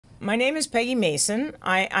My name is Peggy Mason.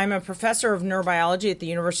 I'm a professor of neurobiology at the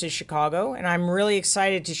University of Chicago, and I'm really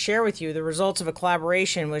excited to share with you the results of a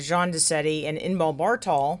collaboration with Jean Desetti and Inbal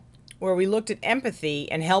Bartal, where we looked at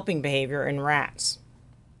empathy and helping behavior in rats.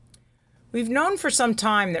 We've known for some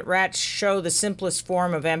time that rats show the simplest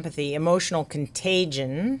form of empathy, emotional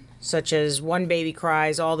contagion, such as one baby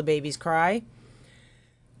cries, all the babies cry.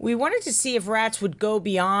 We wanted to see if rats would go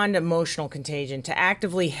beyond emotional contagion to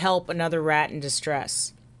actively help another rat in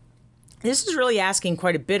distress. This is really asking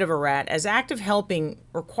quite a bit of a rat, as active helping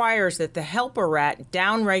requires that the helper rat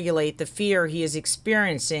downregulate the fear he is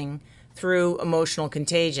experiencing through emotional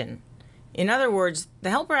contagion. In other words,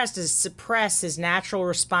 the helper has to suppress his natural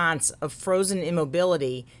response of frozen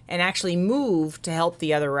immobility and actually move to help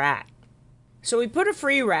the other rat. So we put a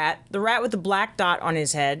free rat, the rat with the black dot on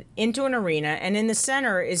his head, into an arena, and in the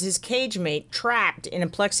center is his cagemate trapped in a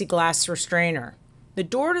plexiglass restrainer. The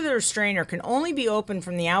door to the restrainer can only be opened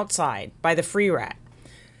from the outside by the free rat.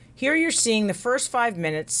 Here you're seeing the first 5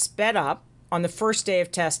 minutes sped up on the first day of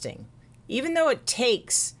testing. Even though it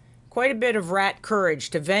takes quite a bit of rat courage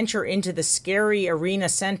to venture into the scary arena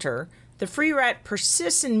center, the free rat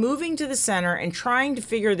persists in moving to the center and trying to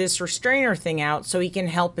figure this restrainer thing out so he can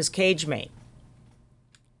help his cagemate.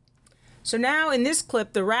 So now in this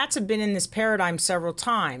clip, the rats have been in this paradigm several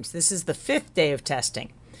times. This is the 5th day of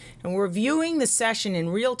testing. And we're viewing the session in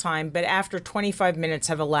real time, but after 25 minutes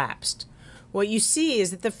have elapsed. What you see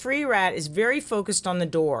is that the free rat is very focused on the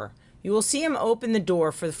door. You will see him open the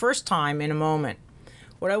door for the first time in a moment.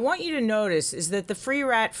 What I want you to notice is that the free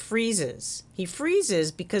rat freezes. He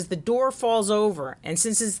freezes because the door falls over, and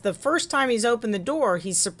since it's the first time he's opened the door,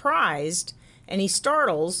 he's surprised and he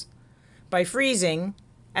startles by freezing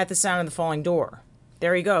at the sound of the falling door.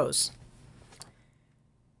 There he goes.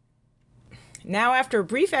 Now, after a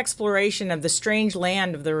brief exploration of the strange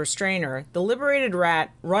land of the restrainer, the liberated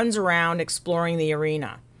rat runs around exploring the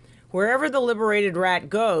arena. Wherever the liberated rat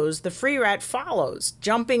goes, the free rat follows,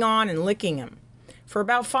 jumping on and licking him. For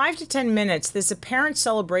about 5 to 10 minutes, this apparent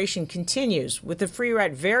celebration continues, with the free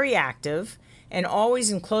rat very active and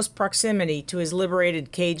always in close proximity to his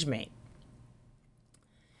liberated cagemate.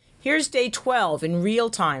 Here's day 12 in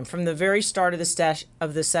real time from the very start of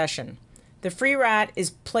the session. The free rat is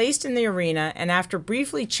placed in the arena, and after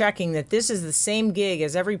briefly checking that this is the same gig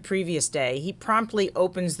as every previous day, he promptly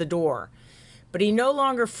opens the door. But he no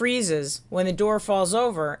longer freezes when the door falls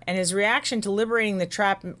over, and his reaction to liberating the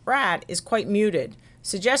trapped rat is quite muted,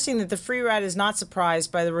 suggesting that the free rat is not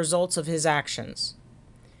surprised by the results of his actions.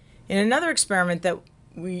 In another experiment that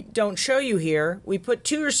we don't show you here, we put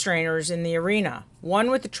 2 restrainers in the arena, one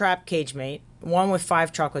with the trapped cagemate, one with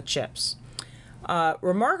 5 chocolate chips.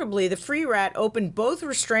 Remarkably, the free rat opened both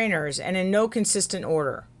restrainers and in no consistent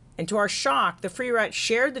order. And to our shock, the free rat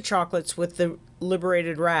shared the chocolates with the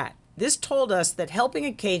liberated rat. This told us that helping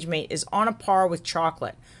a cagemate is on a par with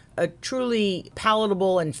chocolate, a truly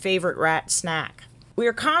palatable and favorite rat snack. We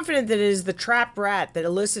are confident that it is the trapped rat that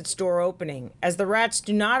elicits door opening, as the rats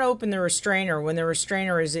do not open the restrainer when the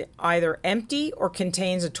restrainer is either empty or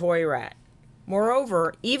contains a toy rat.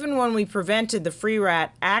 Moreover, even when we prevented the free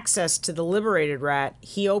rat access to the liberated rat,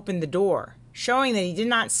 he opened the door, showing that he did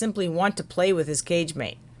not simply want to play with his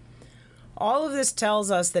cagemate. All of this tells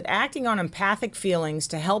us that acting on empathic feelings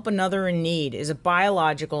to help another in need is a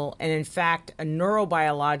biological and, in fact, a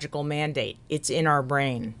neurobiological mandate. It's in our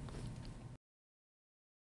brain.